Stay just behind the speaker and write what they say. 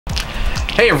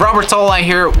Hey, Robert Toline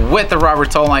here with the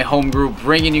Robert Toline Home Group,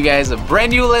 bringing you guys a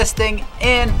brand new listing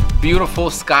in beautiful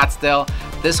Scottsdale.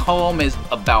 This home is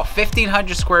about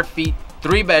 1,500 square feet,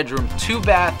 3-bedroom,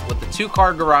 2-bath with a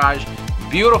 2-car garage,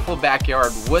 beautiful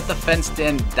backyard with a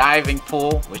fenced-in diving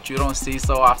pool, which you don't see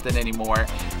so often anymore,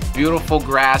 beautiful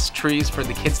grass, trees for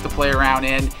the kids to play around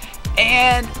in,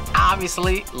 and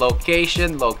obviously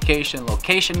location,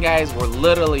 guys. We're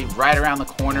literally right around the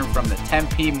corner from the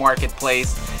Tempe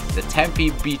marketplace, the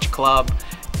Tempe Beach Club,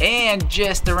 and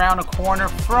just around the corner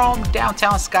from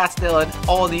downtown Scottsdale and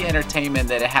all the entertainment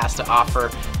that it has to offer.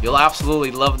 You'll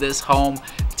absolutely love this home.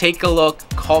 Take a look,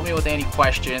 call me with any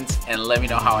questions, and let me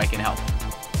know how I can help.